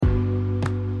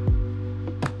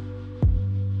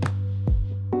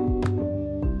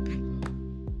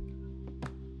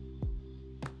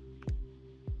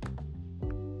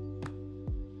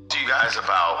is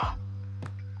about,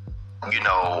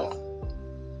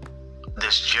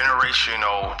 this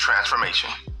generational transformation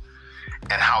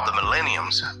and how the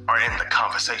millennials are in the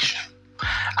conversation.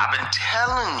 I've been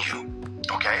telling you,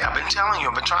 I've been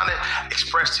trying to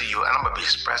express to you, and I'm going to be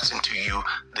expressing to you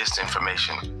this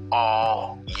information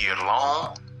all year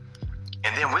long,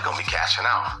 and then we're going to be cashing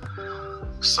out.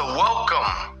 So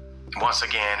welcome once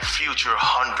again, future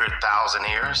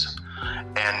 100,000-ears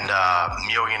and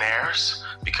millionaires,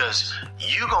 because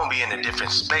you're going to be in a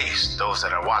different space, those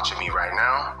that are watching me right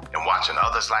now and watching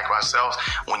others like myself,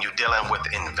 when you're dealing with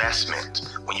investment,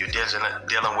 when you're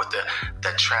dealing with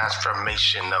the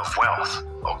transformation of wealth,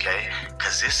 okay?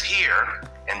 Because it's here,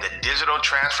 and the digital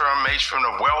transformation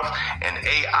of wealth and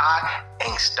AI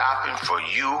ain't stopping for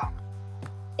you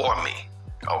or me.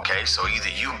 Okay, so either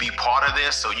you be part of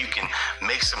this so you can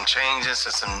make some changes,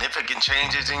 some significant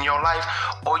changes in your life,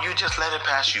 or you just let it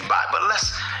pass you by. But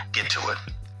let's get to it.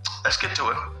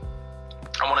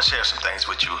 I want to share some things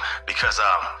with you because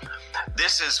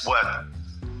this is what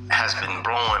has been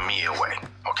blowing me away.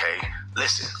 Okay,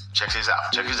 listen, check this out.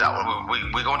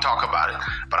 We're gonna talk about it,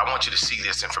 but I want you to see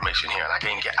this information here, and I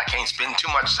can't spend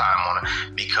too much time on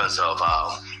it because of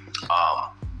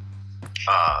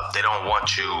they don't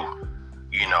want you.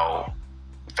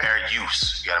 Fair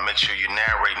use. You got to make sure you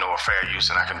narrate no fair use,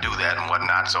 and I can do that and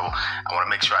whatnot. So I want to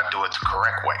make sure I do it the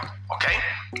correct way. Okay.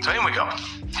 So here we go.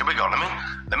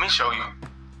 Let me show you.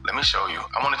 I want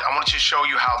to show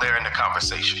you how they're in the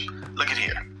conversation. Look at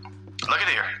here.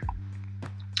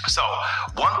 So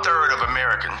 1/3 of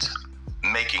Americans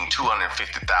making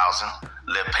 $250,000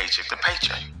 live paycheck to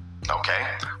paycheck. Okay.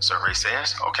 Survey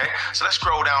says. Okay. So let's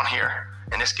scroll down here.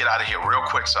 And let's get out of here real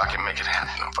quick so I can make it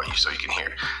happen for you so you can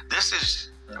hear. This is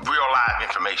real live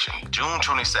information. June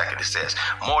 22nd, it says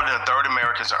more than 1/3 of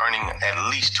Americans are earning at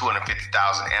least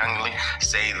 $250,000 annually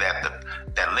say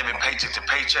that living paycheck to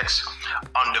paychecks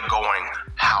undergoing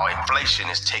how inflation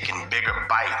is taking bigger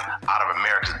bite out of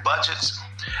America's budgets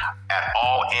at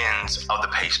all ends of the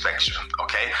pay spectrum.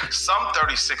 Okay, some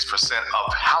 36%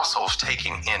 of households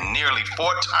taking in nearly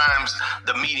 4 times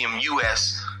the median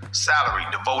U.S. salary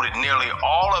devoted nearly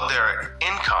all of their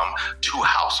income to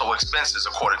household expenses,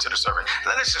 according to the survey.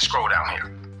 Let's just scroll down here.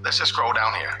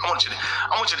 I want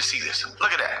you to see this.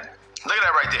 Look at that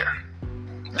right there.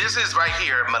 This is right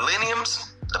here,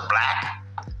 millennials, the black,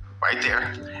 right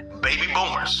there, baby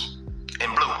boomers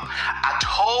in blue. I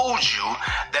told you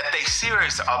that they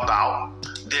serious about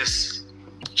this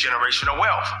generational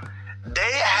wealth.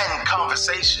 They having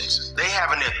conversations. They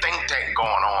having their think tank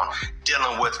going on,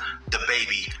 dealing with the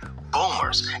baby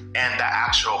boomers and the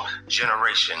actual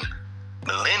generation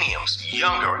millennials,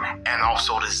 younger, and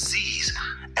also the Z's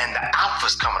and the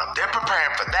alphas coming up. They're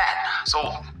preparing for that.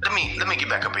 So let me get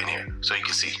back up in here so you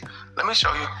can see. Let me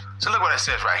show you. So look what it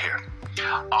says right here.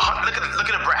 Look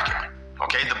at the bracket.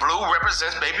 Okay, the blue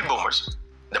represents baby boomers.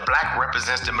 The black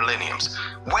represents the millennials.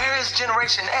 Where is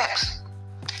Generation X?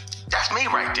 That's me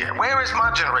right there. Where is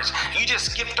my generation? You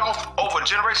just skipped off over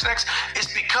Generation X.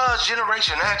 It's because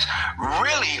Generation X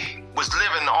really was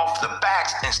living off the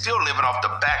backs and still living off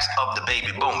the backs of the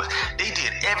baby boomers. They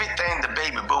did everything the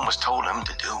baby boomers told them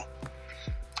to do.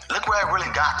 Look where it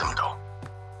really got them, though.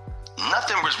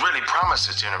 Nothing was really promised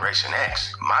to Generation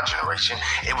X, my generation.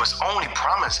 It was only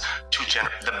promised to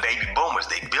the baby boomers.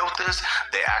 They built this.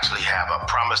 They actually have a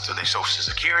promise to their Social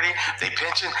Security, their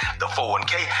pension, the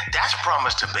 401k. That's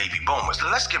promised to baby boomers.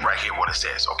 Let's get right here what it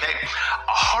says, okay?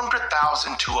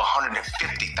 100,000 to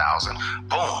 150,000.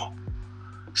 Boom.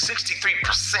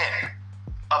 63%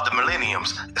 of the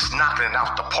millennials is knocking it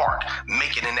out the park,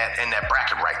 making in that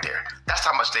bracket right there. That's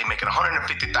how much they making,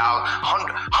 100,000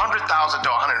 to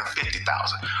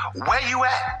 150,000. Where you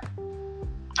at?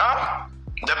 Huh?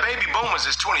 The baby boomers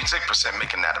is 26%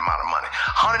 making that amount of money.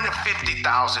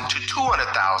 150,000 to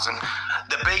 200,000.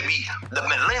 The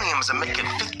millennials are making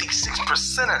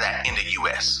 56% of that in the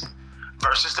U.S.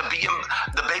 versus the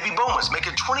baby boomers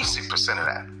making 26% of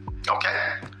that.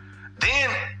 Okay?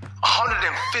 Then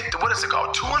 150, what is it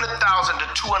called? 200,000 to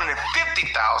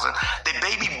 250,000. The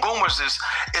baby boomers is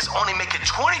only making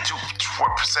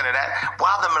 22% of that,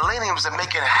 while the millennials are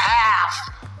making half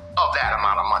of that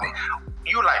amount of money.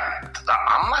 You're like,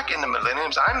 I'm not in the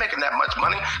millennials. I ain't making that much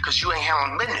money because you ain't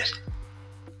handling business.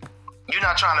 You're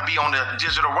not trying to be on the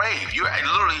digital wave. You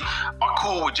literally are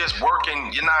cool with just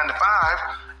working your 9 to 5,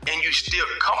 and you're still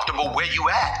comfortable where you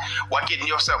at while getting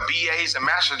yourself BAs and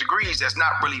master's degrees that's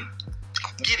not really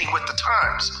getting with the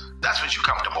times. That's what you're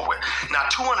comfortable with. Now,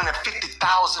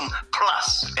 250,000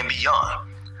 plus and beyond.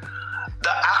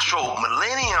 The actual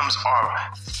millennials are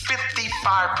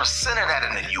 55% of that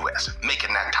in the U.S.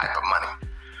 making that type of money.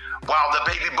 while the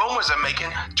baby boomers are making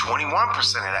 21%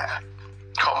 of that.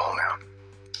 Come on now.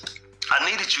 I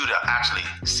needed you to actually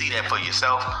see that for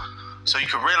yourself so you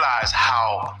can realize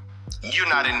how you're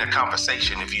not in the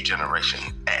conversation if you Generation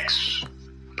X,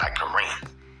 like Kareem.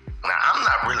 Now, I'm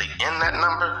not really in that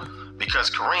number because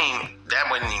Kareem, that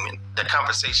wasn't even the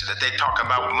conversation that they talk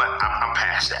about. I'm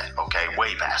past that, okay?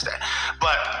 Way past that.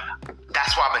 But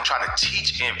that's why I've been trying to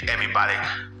teach everybody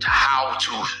how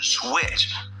to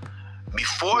switch.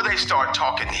 Before they start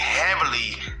talking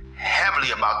heavily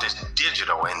about this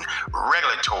digital and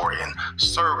regulatory and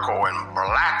circle and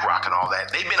BlackRock and all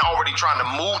that, they've been already trying to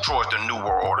move towards the New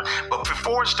World Order. But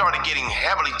before it started getting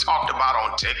heavily talked about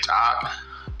on TikTok,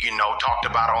 talked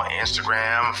about on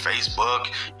Instagram, Facebook,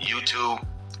 YouTube,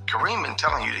 Kareem been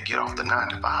telling you to get off the 9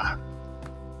 to 5.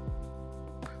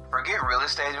 Forget real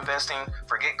estate investing,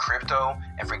 forget crypto,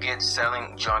 and forget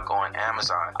selling junk on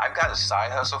Amazon. I've got a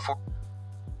side hustle for.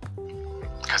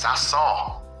 Because I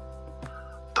saw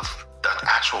the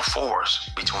actual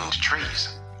forest between the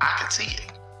trees. I could see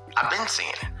it. I've been seeing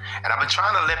it. And I've been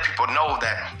trying to let people know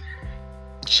that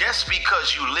just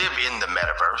because you live in the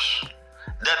metaverse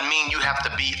doesn't mean you have to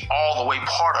be all the way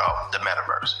part of the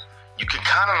metaverse. You can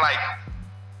kind of like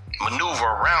maneuver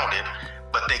around it,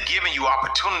 but they're giving you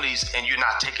opportunities and you're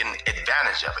not taking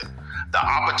advantage of it. The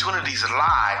opportunities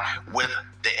lie with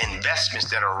the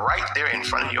investments that are right there in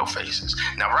front of your faces.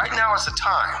 Now, right now is the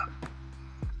time.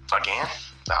 Again,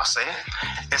 I'll say it.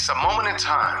 It's a moment in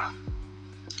time.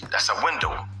 That's a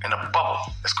window and a bubble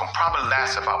that's going to probably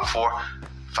last about 4,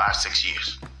 5, 6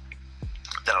 years.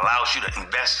 That allows you to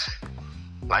invest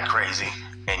like crazy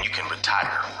and you can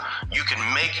retire. You can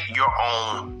make your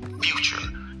own future.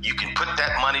 You can put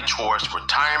that money towards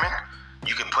retirement.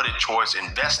 You can put it towards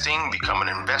investing, become an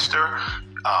investor,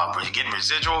 getting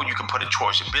residual. You can put it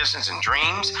towards your business and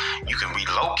dreams. You can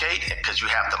relocate because you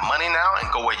have the money now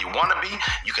and go where you want to be.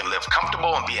 You can live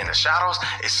comfortable and be in the shadows.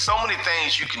 It's so many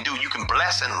things you can do. You can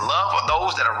bless and love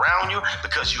those that are around you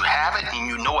because you have it and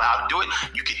you know how to do it.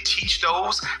 You can teach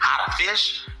those how to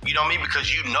fish, you know what I mean?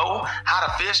 Because you know how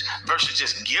to fish versus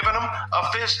just giving them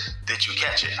a fish that you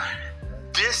catch it.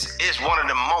 This is one of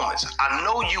the moments. I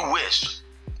know you wish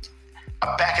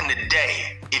back in the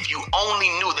day, if you only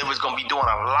knew they was going to be doing a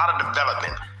lot of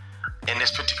development in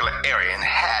this particular area and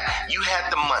you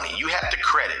had the money, you had the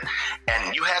credit,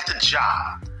 and you had the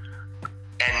job,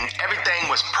 and everything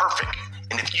was perfect.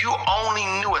 And if you only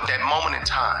knew at that moment in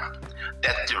time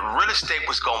that the real estate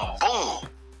was going to boom,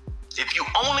 if you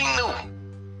only knew,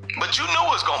 but you knew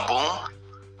it was going to boom,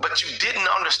 but you didn't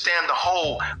understand the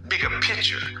whole bigger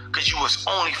picture because you was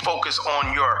only focused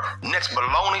on your next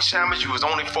bologna sandwich. You was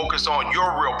only focused on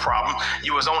your real problem.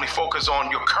 You was only focused on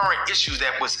your current issues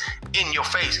that was in your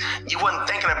face. You wasn't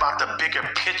thinking about the bigger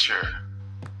picture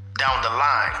down the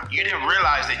line. You didn't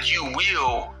realize that you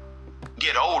will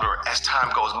get older as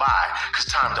time goes by because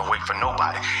time don't wait for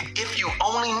nobody. If you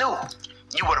only knew,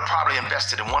 you would have probably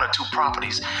invested in 1 or 2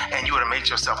 properties and you would have made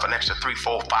yourself an extra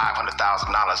 $300,000, $400,000,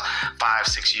 $500,000, 5,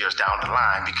 6 years down the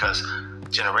line because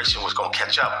generation was going to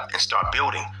catch up and start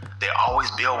building. They always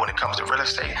build when it comes to real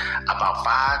estate about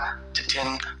 5 to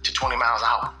 10 to 20 miles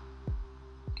out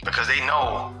because they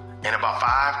know in about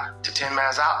 5 to 10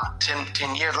 miles out,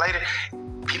 10 years later,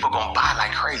 people going to buy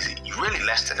like crazy. Really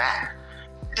less than that.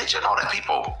 Did you know that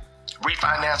people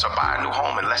refinance or buy a new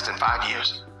home in less than 5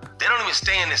 years? They don't even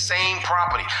stay in the same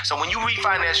property. So when you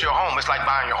refinance your home, it's like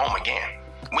buying your home again.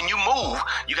 When you move,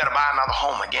 you got to buy another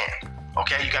home again.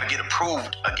 Okay? You got to get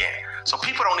approved again. So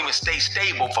people don't even stay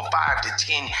stable for 5 to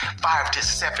 10, 5 to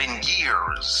 7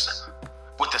 years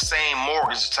with the same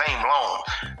mortgage, the same loan.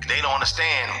 They don't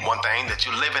understand one thing, that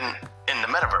you're living in the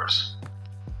metaverse.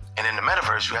 And in the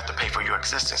metaverse, you have to pay for your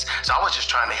existence. So I was just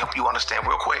trying to help you understand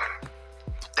real quick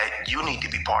that you need to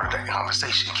be part of that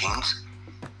conversation, kings.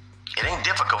 It ain't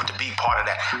difficult to be part of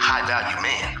that high-value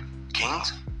man,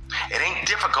 kings. It ain't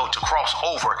difficult to cross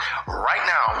over right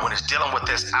now when it's dealing with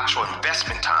this actual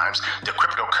investment times, the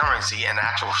cryptocurrency and the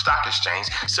actual stock exchange,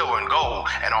 silver and gold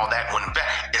and all that.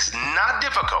 It's not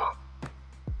difficult.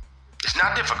 It's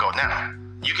not difficult now.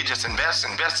 You can just invest,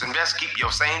 keep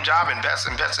your same job, invest,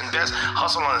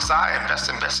 hustle on the side,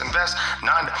 invest,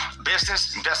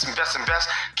 business, invest,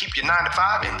 keep your 9 to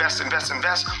 5, invest.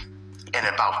 And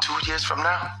about 2 years from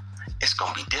now, it's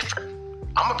going to be different.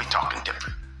 I'm going to be talking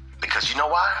different. Because you know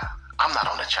why? I'm not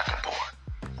on the checkerboard.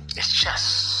 It's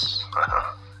chess.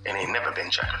 It ain't never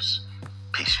been checkers.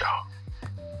 Peace, y'all.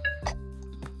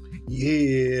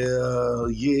 Yeah.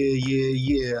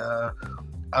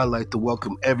 I'd like to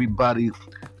welcome everybody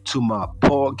to my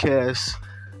podcast.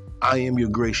 I am your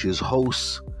gracious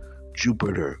host,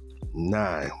 Jupiter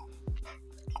 9.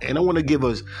 And I want to give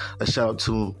a shout out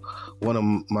to one of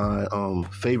my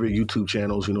favorite YouTube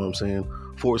channels, you know what I'm saying?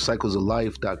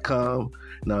 4cyclesoflife.com.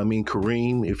 Now, I mean,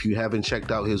 Kareem, if you haven't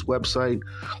checked out his website,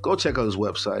 go check out his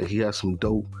website. He has some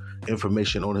dope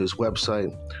information on his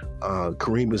website.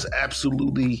 Kareem is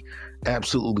absolutely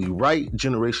right.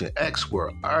 Generation X,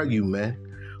 where are you, man?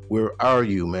 Where are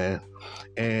you, man?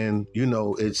 And, you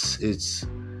know, it's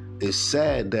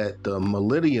sad that the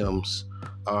millennials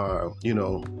are, you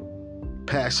know,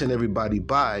 passing everybody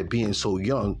by being so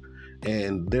young,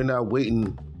 and they're not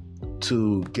waiting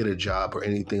to get a job or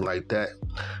anything like that.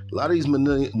 A lot of these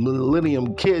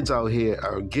millennium kids out here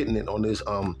are getting it on this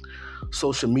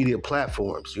social media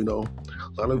platforms. You know,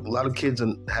 a lot of kids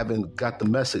haven't got the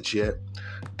message yet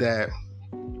that,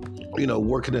 you know,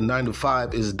 working a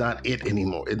 9-to-5 is not it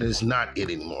anymore. It is not it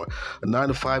anymore. A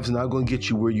 9-to-5 is not going to get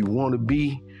you where you want to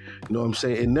be. You know what I'm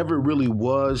saying? It never really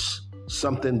was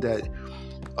something that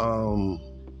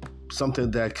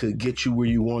could get you where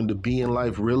you wanted to be in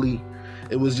life, really.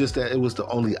 It was just that it was the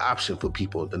only option for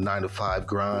people, the 9-to-5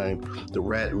 grind, the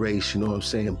rat race, you know what I'm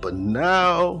saying? But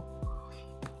now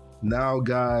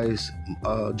guys,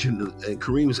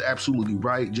 Kareem is absolutely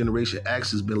right. Generation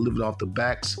X has been living off the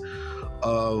backs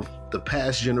of the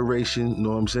past generation, you know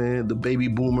what I'm saying? The baby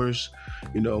boomers,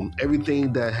 you know,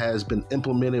 everything that has been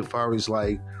implemented as far as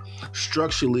like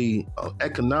structurally,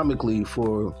 economically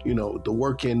for, you know, the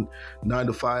working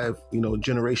 9-to-5, you know,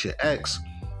 Generation X,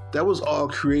 that was all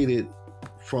created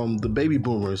from the baby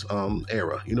boomers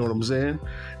era, you know what I'm saying?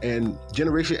 And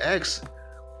Generation X,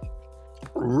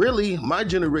 really, my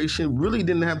generation really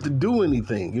didn't have to do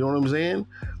anything, you know what I'm saying?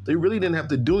 They really didn't have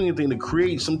to do anything to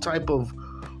create some type of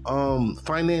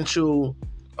financial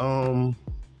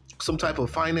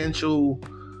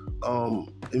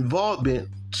involvement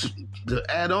to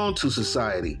add on to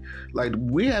society. Like,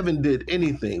 we haven't did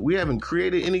anything. We haven't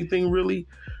created anything really.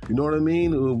 You know what I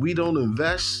mean? We don't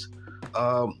invest.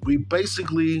 We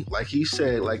basically, like he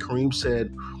said, like Kareem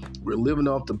said, we're living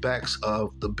off the backs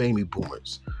of the baby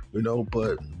boomers, you know,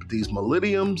 but these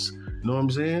millennials, you know what I'm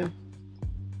saying?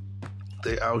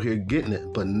 They out here getting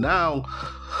it. But now,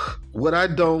 what I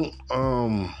don't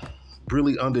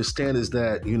really understand is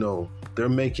that, you know, they're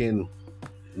making,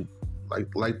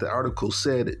 like the article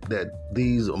said, that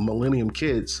these millennium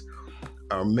kids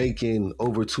are making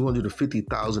over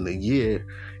 $250,000 a year,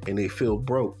 and they feel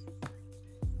broke,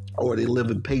 or they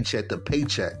living paycheck to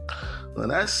paycheck.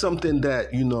 And that's something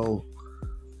that, you know,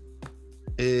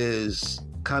 is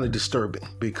kind of disturbing,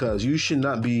 because you should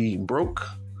not be broke.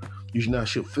 You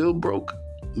should feel broke,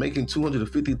 making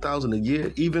 $250,000 a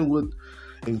year, even with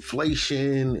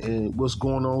inflation and what's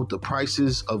going on with the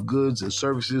prices of goods and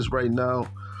services right now.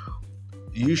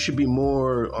 You should be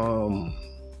more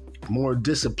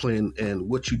disciplined in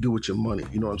what you do with your money.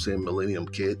 You know what I'm saying, millennium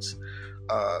kids?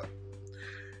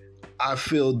 I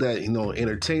feel that, you know,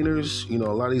 entertainers, you know,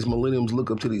 a lot of these millennials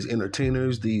look up to these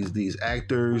entertainers, these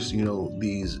actors, you know,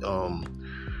 these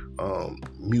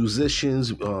musicians,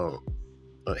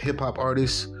 hip hop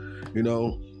artists, you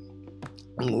know.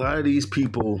 A lot of these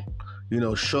people, you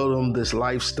know, show them this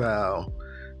lifestyle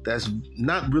that's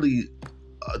not really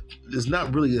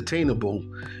attainable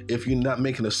if you're not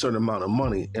making a certain amount of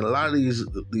money. And a lot of these,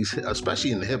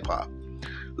 especially in hip hop,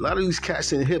 a lot of these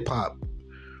cats in hip hop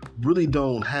really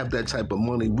don't have that type of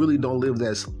money, really don't live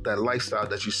that lifestyle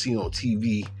that you see on TV.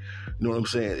 You know what I'm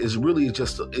saying? It's really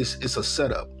just it's a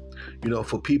setup, you know,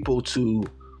 for people to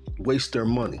waste their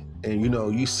money. And, you know,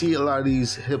 you see a lot of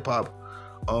these hip hop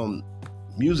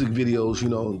music videos, you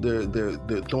know,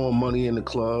 they're throwing money in the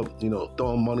club, you know,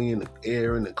 throwing money in the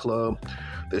air in the club.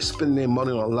 They're spending their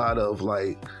money on a lot of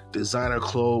like designer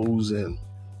clothes and,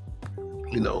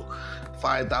 you know,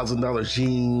 $5,000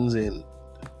 jeans and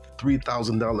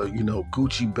 $3,000, you know,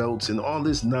 Gucci belts and all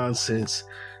this nonsense.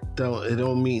 It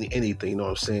don't mean anything, you know what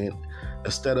I'm saying?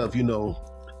 Instead of, you know,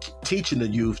 teaching the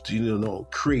youth to, you know,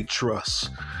 create trust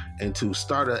and to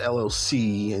start a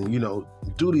LLC and, you know,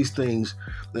 do these things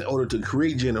in order to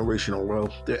create generational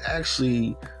wealth, they're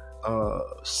actually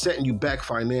setting you back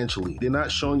financially. They're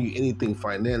not showing you anything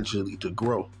financially to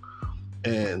grow.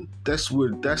 And that's where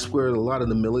a lot of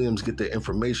the millennials get their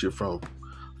information from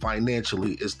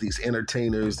financially. It's these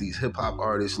entertainers, these hip hop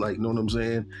artists, like, you know what I'm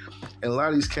saying? And a lot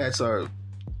of these cats are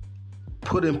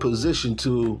put in position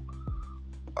to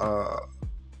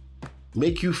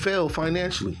make you fail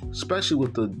financially, especially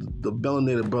with the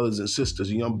melanated brothers and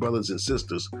sisters, young brothers and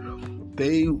sisters.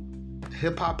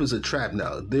 Hip hop is a trap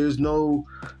now. There's no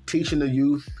teaching the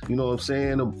youth, you know what I'm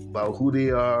saying, about who they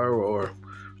are, or,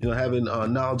 you know, having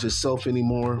knowledge of self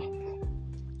anymore.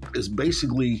 It's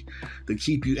basically to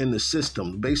keep you in the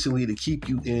system, basically to keep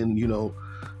you in, you know,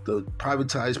 the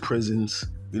privatized prisons,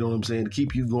 you know what I'm saying, to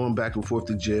keep you going back and forth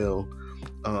to jail,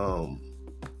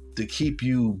 to keep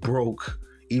you broke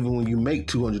even when you make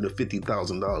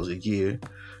 $250,000 a year, you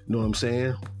know what I'm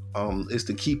saying? It's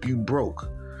to keep you broke,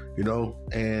 you know,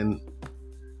 and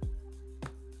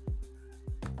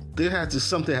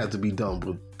something had to be done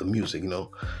with the music, you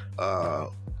know.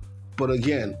 But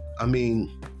again, I mean,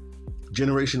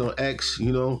 Generational X,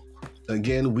 you know,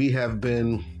 again, we have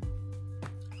been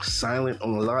silent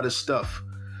on a lot of stuff,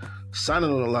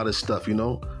 you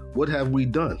know. What have we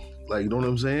done? Like, you know what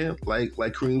I'm saying? Like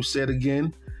Kareem said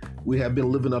again, we have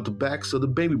been living out the backs of the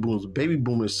baby boomers. Baby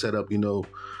boomers set up, you know,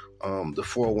 the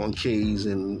 401ks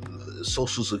and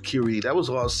Social Security. That was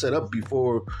all set up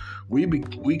before we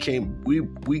came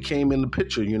in the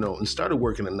picture, you know, and started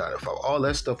working at 9 to 5. All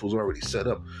that stuff was already set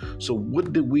up. So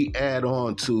what did we add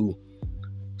on to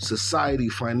society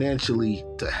financially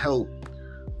to help,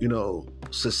 you know,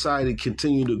 society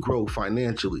continue to grow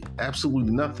financially?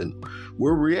 Absolutely nothing.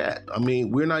 Where we're at, I mean,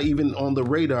 we're not even on the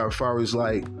radar as far as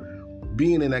like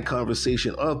being in that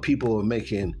conversation of people are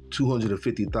making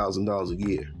 $250,000 a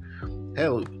year.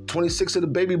 Hell, 26% of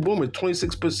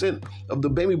the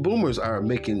baby boomers are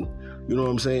making, you know what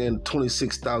I'm saying,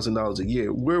 $26,000 a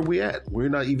year. Where are we at? We're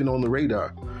not even on the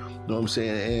radar. You know what I'm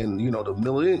saying? And, you know, the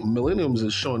millennials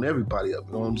is showing everybody up.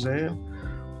 You know what I'm saying?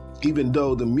 Even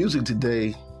though the music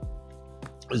today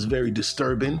is very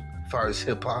disturbing as far as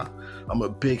hip hop. I'm a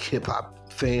big hip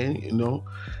hop fan, you know.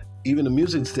 Even the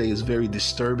music today is very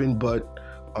disturbing, but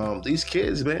these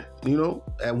kids, man, you know,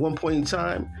 at one point in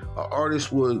time, an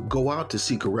artist would go out to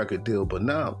seek a record deal, but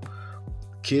now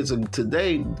kids are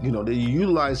today, you know, they're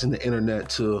utilizing the internet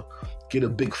to get a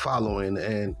big following,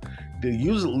 and they're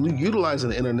utilizing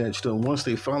the internet to, once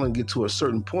they finally get to a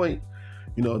certain point,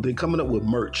 you know, they're coming up with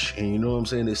merch, and you know what I'm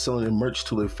saying, they're selling their merch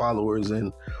to their followers,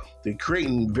 and they're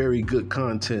creating very good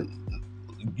content,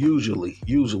 usually,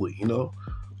 you know.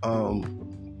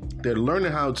 They're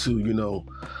learning how to, you know,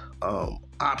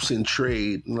 option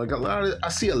trade. Like I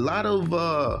see a lot of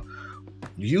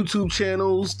YouTube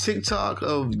channels, TikTok,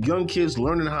 of young kids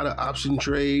learning how to option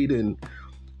trade and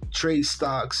trade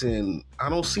stocks, and I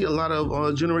don't see a lot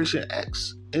of Generation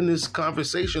X in this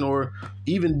conversation or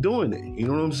even doing it. You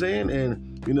know what I'm saying?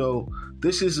 And you know,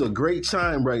 this is a great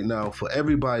time right now for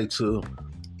everybody to,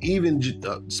 even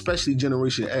especially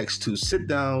Generation X, to sit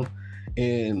down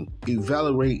and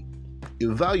evaluate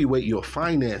your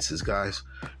finances, guys.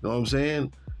 You know what I'm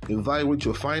saying? Evaluate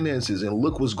your finances and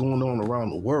look what's going on around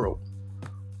the world.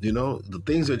 You know, the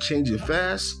things are changing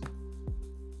fast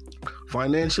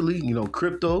financially. You know,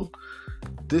 crypto.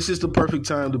 This is the perfect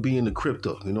time to be in the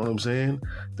crypto. You know what I'm saying?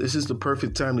 This is the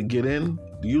perfect time to get in.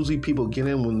 Usually people get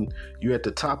in when you're at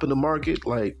the top of the market.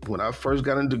 Like when I first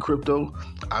got into crypto,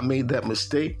 I made that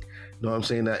mistake. You know what I'm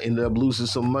saying? I ended up losing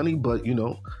some money, but you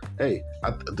know, hey,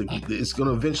 it's going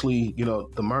to eventually, you know,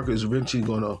 the market is eventually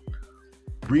going to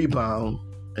rebound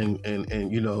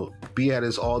and you know, be at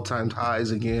its all-time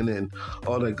highs again and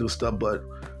all that good stuff. But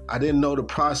I didn't know the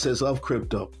process of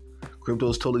crypto. Crypto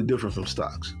is totally different from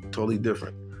stocks. Totally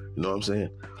different. You know what I'm saying?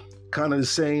 Kind of the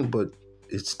same, but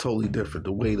it's totally different.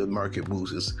 The way the market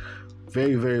moves is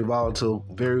very, very volatile,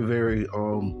 very, very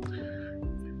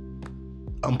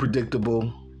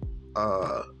unpredictable.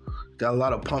 Got a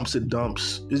lot of pumps and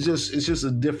dumps. It's just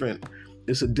a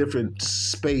different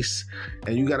space,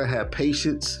 and you gotta have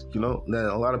patience. You know,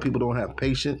 now a lot of people don't have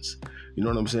patience. You know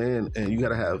what I'm saying? And you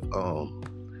gotta have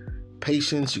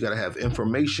patience. You gotta have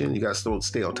information. You gotta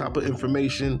stay on top of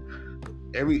information.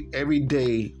 Every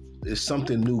day is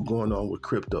something new going on with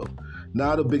crypto.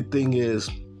 Now the big thing is,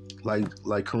 like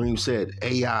Kareem said,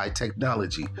 AI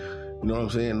technology. You know what I'm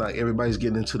saying? Like everybody's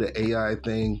getting into the AI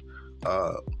thing.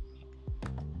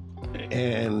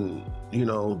 And you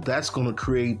know, that's going to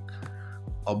create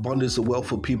abundance of wealth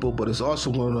for people, but it's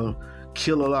also going to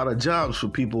kill a lot of jobs for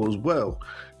people as well.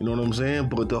 You know what I'm saying?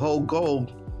 But the whole goal,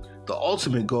 the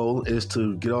ultimate goal, is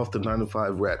to get off the 9 to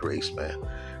 5 rat race, man.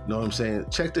 You know what I'm saying?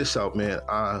 Check this out, man.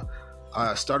 I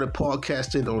started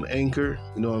podcasting on Anchor.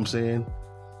 You know what I'm saying?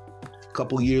 A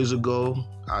couple years ago.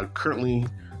 I currently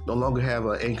no longer have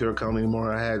an Anchor account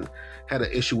anymore. I had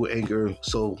an issue with Anchor,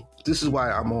 so this is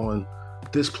why I'm on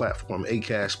this platform,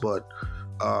 Acast. But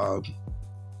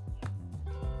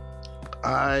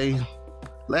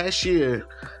last year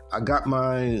I got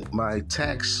my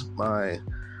tax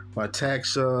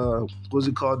what's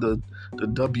it called, the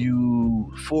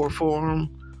W-4 form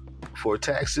for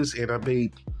taxes, and I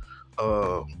made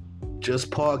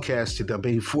just podcasting. I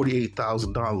made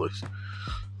 $48,000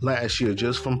 last year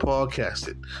just from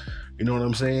podcasting. You know what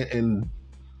I'm saying? And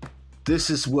this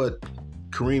is what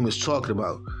Kareem is talking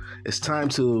about. It's time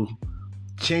to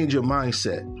change your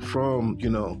mindset from,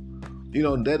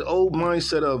 that old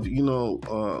mindset of,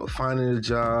 finding a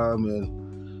job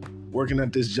and working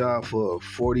at this job for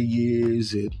 40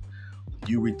 years and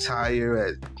you retire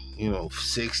at,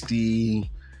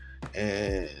 60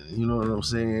 and you know what I'm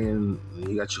saying?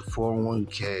 You got your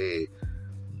 401k,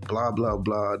 blah, blah,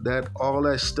 blah. All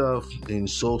that stuff in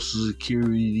Social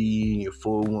Security and your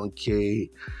 401k,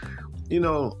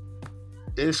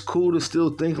 it's cool to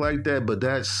still think like that, but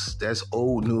that's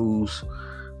old news.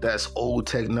 That's old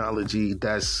technology.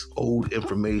 That's old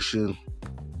information.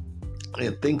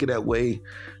 And thinking that way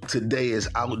today is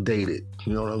outdated.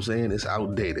 You know what I'm saying? It's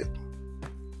outdated.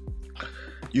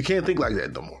 You can't think like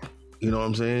that no more. You know what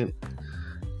I'm saying?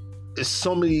 There's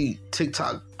so many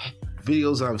TikTok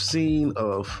videos I've seen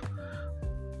of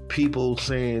people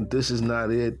saying this is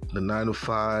not it, the 9 to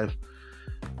 5.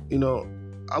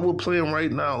 I will play them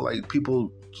right now, like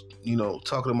people,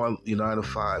 talking about your 9 to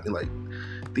 5. And like,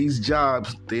 these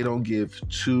jobs, they don't give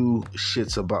two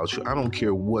shits about you. I don't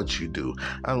care what you do.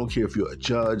 I don't care if you're a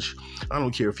judge. I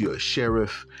don't care if you're a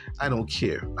sheriff. I don't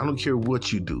care. I don't care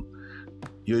what you do.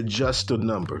 You're just a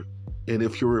number. And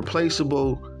if you're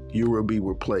replaceable, you will be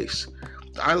replaced.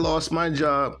 I lost my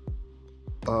job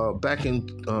back in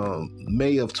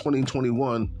May of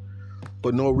 2021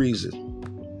 for no reason.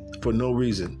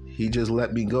 He just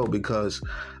let me go because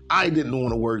I didn't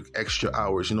want to work extra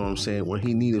hours, you know what I'm saying? When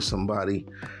he needed somebody,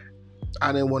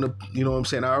 I didn't want to, you know what I'm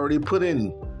saying? I already put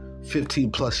in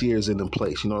 15 plus years in the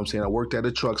place, you know what I'm saying? I worked at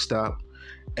a truck stop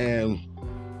and,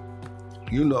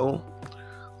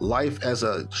 life as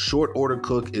a short order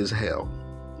cook is hell.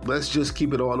 Let's just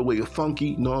keep it all the way funky,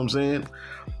 you know what I'm saying?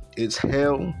 It's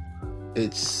hell.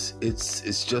 It's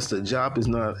just a job.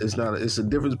 It's a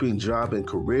difference between job and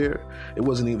career. It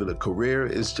wasn't even a career.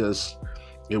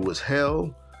 It was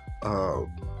hell.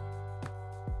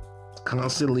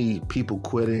 Constantly people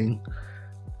quitting,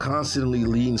 constantly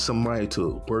leading somebody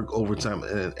to work overtime.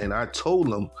 And I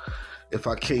told them if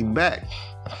I came back,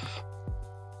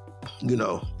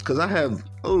 because I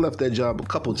left that job a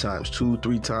couple times,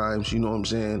 2-3 times, you know what I'm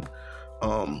saying?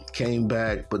 Came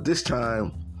back, but this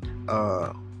time,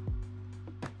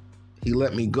 he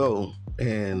let me go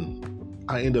and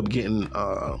I ended up getting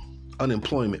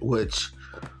unemployment, which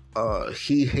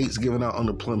he hates giving out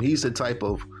unemployment. He's the type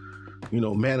of,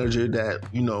 manager that,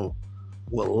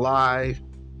 will lie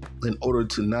in order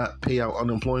to not pay out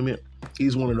unemployment.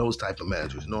 He's one of those type of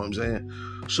managers, you know what I'm saying?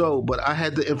 So, but I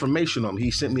had the information on him. He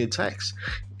sent me a text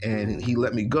and he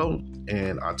let me go.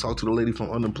 And I talked to the lady from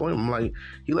unemployment. I'm like,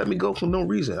 he let me go for no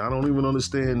reason. I don't even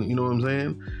understand, you know what I'm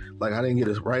saying? Like, I didn't get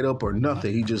a write-up or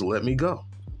nothing. He just let me go.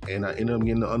 And I ended up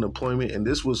getting the unemployment. And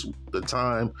this was the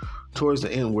time towards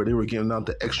the end where they were giving out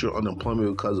the extra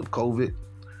unemployment because of COVID.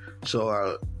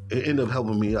 So it ended up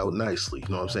helping me out nicely, you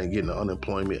know what I'm saying? Getting the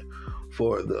unemployment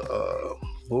for the,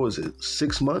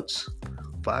 6 months?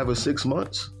 5 or 6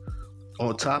 months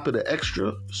on top of the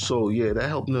extra. So yeah, that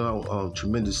helped me out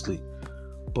tremendously.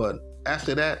 But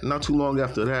after that, not too long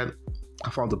after that, I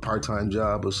found a part-time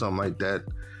job or something like that,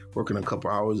 working a couple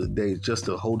hours a day just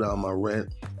to hold down my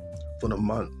rent for the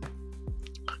month.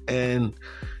 And,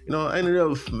 I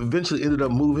eventually ended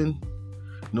up moving,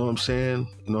 you know what I'm saying?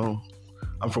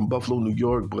 I'm from Buffalo, New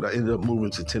York, but I ended up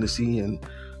moving to Tennessee and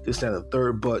this, that, and the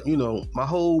third. But, my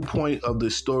whole point of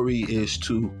this story is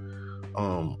to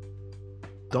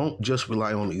don't just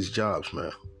rely on these jobs,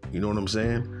 man. You know what I'm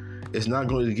saying? It's not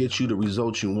going to get you the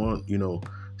results you want.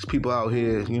 There's people out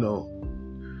here,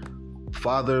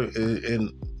 father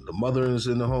and the mother is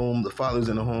in the home, the father's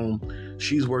in the home,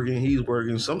 she's working, he's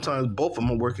working. Sometimes both of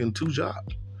them are working 2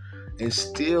 jobs and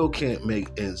still can't make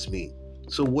ends meet.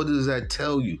 So what does that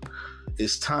tell you?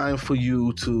 It's time for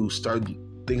you to start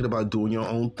thinking about doing your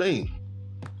own thing.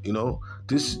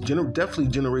 This definitely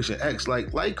Generation X.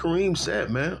 Like Kareem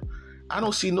said, man, I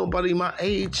don't see nobody my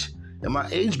age and my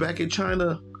age bracket trying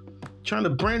to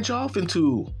branch off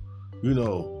into,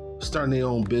 starting their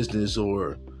own business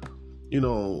or,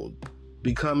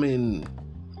 becoming,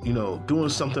 doing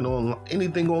something on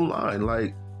anything online.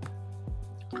 Like,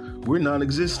 we're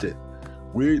non-existent.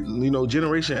 We're,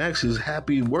 Generation X is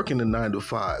happy working the 9 to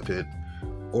 5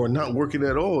 or not working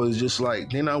at all. It's just like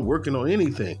they're not working on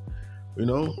anything.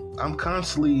 I'm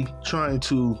constantly trying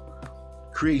to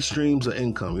create streams of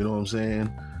income. You know what I'm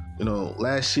saying?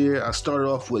 Last year I started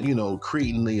off with,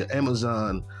 creating the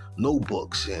Amazon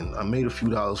notebooks and I made a few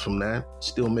dollars from that,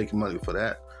 still making money for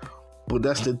that. But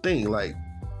that's the thing, like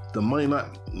the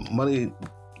money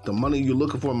you're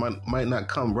looking for might not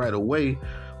come right away,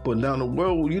 but down the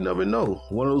road, you never know.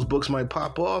 One of those books might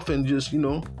pop off and just,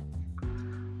 and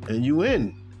you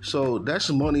in. So that's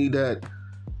money that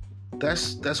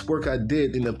that's work I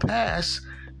did in the past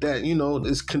that,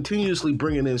 is continuously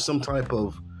bringing in some type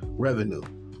of revenue.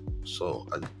 So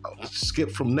I'll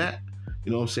skip from that,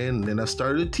 you know what I'm saying? And then I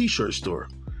started a t-shirt store.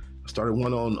 I started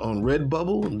one on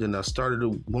Redbubble, and then I started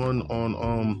one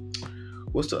on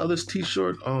what's the other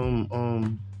t-shirt?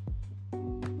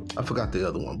 I forgot the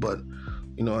other one, but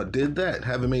I did that.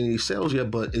 Haven't made any sales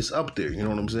yet, but it's up there, you know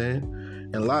what I'm saying?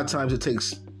 And a lot of times it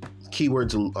takes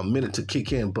keywords a minute to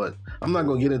kick in, but I'm not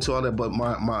gonna get into all that. But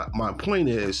my point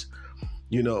is,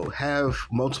 have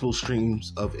multiple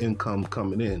streams of income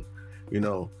coming in,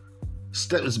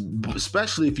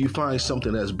 especially if you find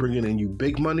something that's bringing in you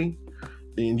big money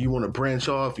and you want to branch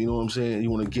off, you know what I'm saying?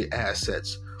 You want to get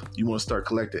assets. You want to start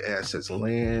collecting assets,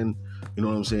 land, you know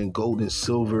what I'm saying? Gold and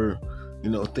silver,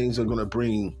 things are going to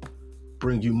bring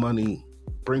you money,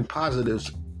 bring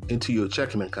positives into your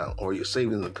checking account or your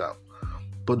savings account.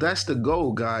 But that's the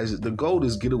goal, guys. The goal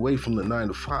is get away from the 9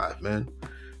 to 5, man.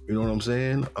 You know what I'm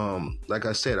saying? Like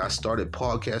I said, I started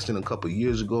podcasting a couple of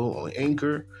years ago on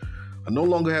Anchor. I no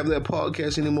longer have that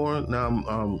podcast anymore. Now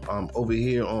I'm over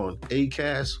here on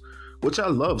Acast, which I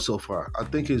love so far. I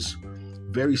think it's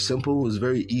very simple. It's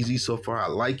very easy so far. I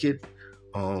like it.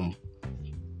 But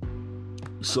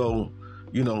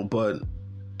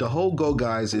the whole goal,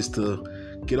 guys, is to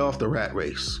get off the rat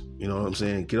race. You know what I'm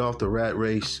saying? Get off the rat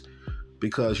race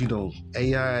because,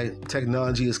 AI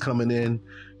technology is coming in.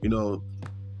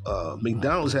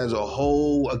 McDonald's has a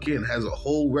whole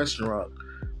restaurant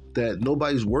that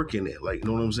nobody's working it. Like, you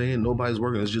know what I'm saying? Nobody's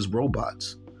working. It's just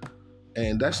robots.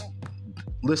 And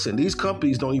listen, these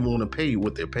companies don't even want to pay you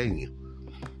what they're paying you.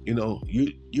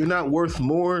 You're not worth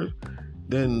more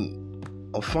than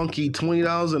a funky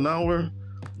 $20 an hour.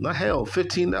 Not hell,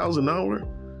 $15 an hour.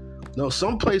 No,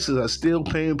 some places are still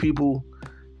paying people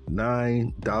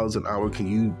 $9 an hour. Can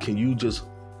you just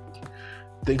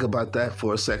think about that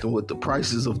for a second with the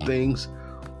prices of things?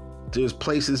 There's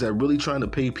places that really trying to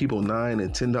pay people $9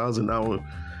 and $10 an hour.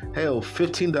 Hell,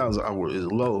 $15 an hour is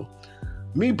low.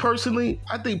 Me personally,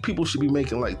 I think people should be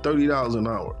making like $30 an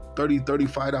hour,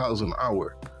 $35 an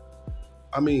hour.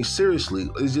 I mean, seriously,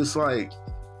 it's just like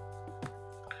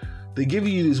they give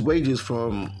you these wages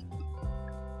from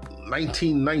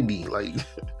 1990. Like,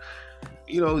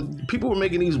 people were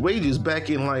making these wages back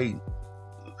in like,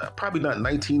 probably not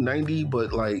 1990,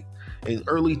 but like in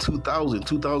early 2000,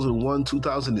 2001,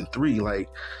 2003. Like,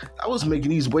 I was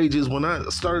making these wages when I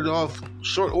started off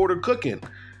short order cooking.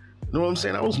 You know what I'm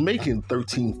saying? I was making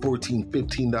 $13, $14,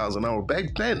 $15 an hour back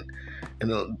then.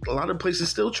 And a lot of places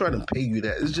still trying to pay you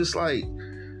that. It's just like,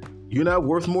 you're not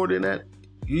worth more than that.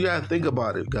 You got to think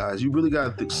about it, guys. You really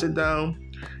got to sit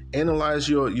down, analyze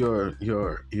your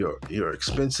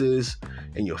expenses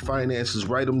and your finances,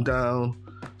 write them down,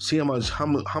 see how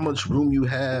much room you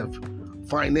have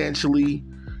financially.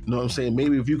 You know what I'm saying?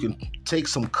 Maybe if you can take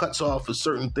some cuts off of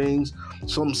certain things,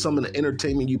 some of the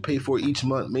entertainment you pay for each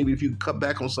month, maybe if you cut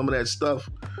back on some of that stuff,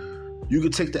 you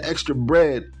could take the extra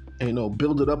bread and,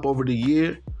 build it up over the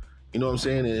year. You know what I'm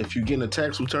saying? And if you're getting a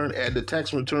tax return, add the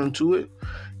tax return to it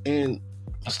and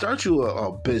start you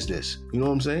a business. You know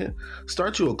what I'm saying?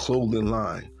 Start you a clothing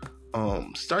line.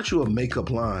 Start you a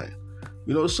makeup line.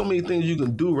 There's so many things you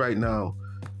can do right now.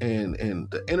 And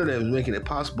the internet is making it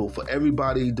possible for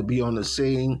everybody to be on the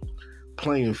same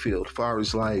playing field as far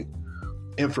as like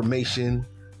information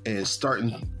and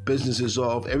starting businesses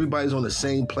off. Everybody's on the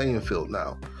same playing field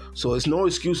now. So it's no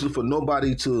excuses for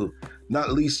nobody to not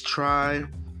at least try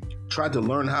to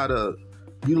learn how to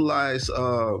utilize,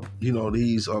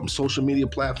 these social media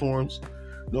platforms.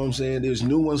 You know what I'm saying? There's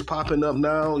new ones popping up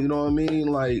now. You know what I mean?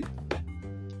 Like,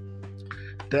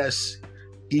 that's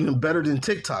even better than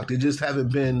TikTok. They just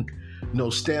haven't been,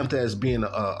 stamped as being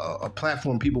a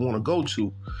platform people want to go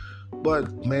to.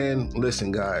 But man,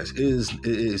 listen, guys, it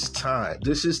is time.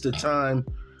 This is the time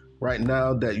right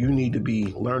now that you need to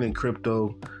be learning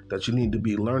crypto, that you need to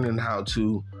be learning how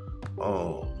to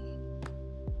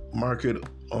market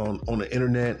on the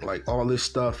internet, like all this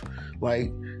stuff.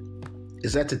 Like,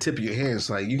 it's at the tip of your hands.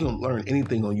 Like, you can learn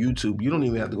anything on YouTube. You don't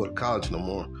even have to go to college no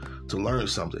more to learn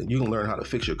something. You can learn how to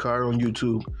fix your car on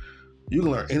YouTube. You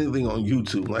can learn anything on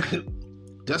YouTube. Like,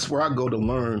 that's where I go to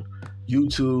learn.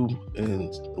 YouTube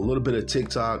and a little bit of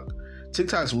TikTok.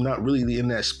 TikTok's not really in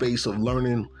that space of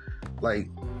learning. Like,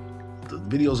 the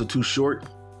videos are too short.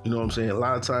 You know what I'm saying? A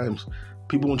lot of times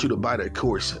people want you to buy that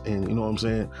course, and you know what I'm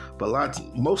saying? But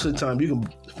most of the time you can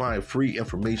find free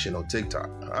information on TikTok.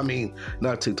 I mean,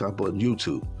 not TikTok, but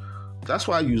YouTube. That's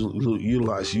why I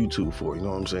utilize YouTube for, you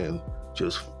know what I'm saying?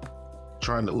 Just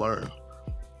trying to learn.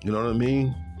 You know what I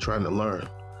mean? Trying to learn.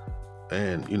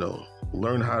 And,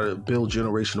 learn how to build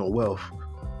generational wealth.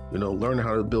 learning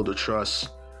how to build a trust,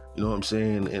 you know what I'm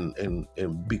saying,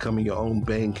 and becoming your own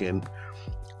bank and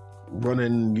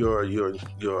running your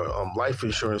life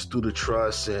insurance through the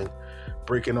trust and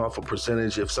breaking off a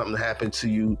percentage if something happened to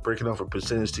you, breaking off a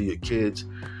percentage to your kids,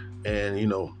 and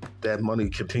that money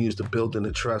continues to build in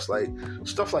the trust, like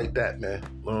stuff like that, man. You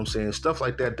know what I'm saying? Stuff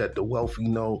like that the wealthy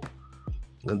know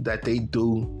and that they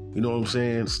do. You know what I'm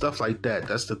saying? Stuff like that.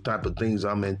 That's the type of things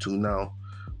I'm into now.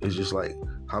 It's just like,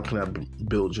 how can I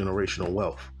build generational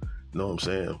wealth? You know what I'm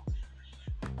saying?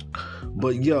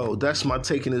 But yo, that's my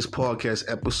take in this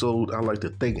podcast episode. I'd like to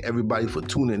thank everybody for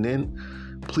tuning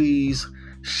in. Please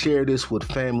share this with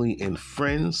family and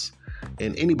friends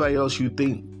and anybody else you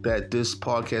think that this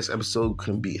podcast episode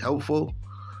can be helpful.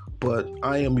 But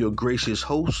I am your gracious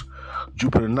host,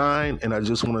 Jupiter 9, and I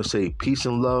just want to say peace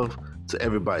and love to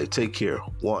everybody. Take care.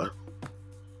 One.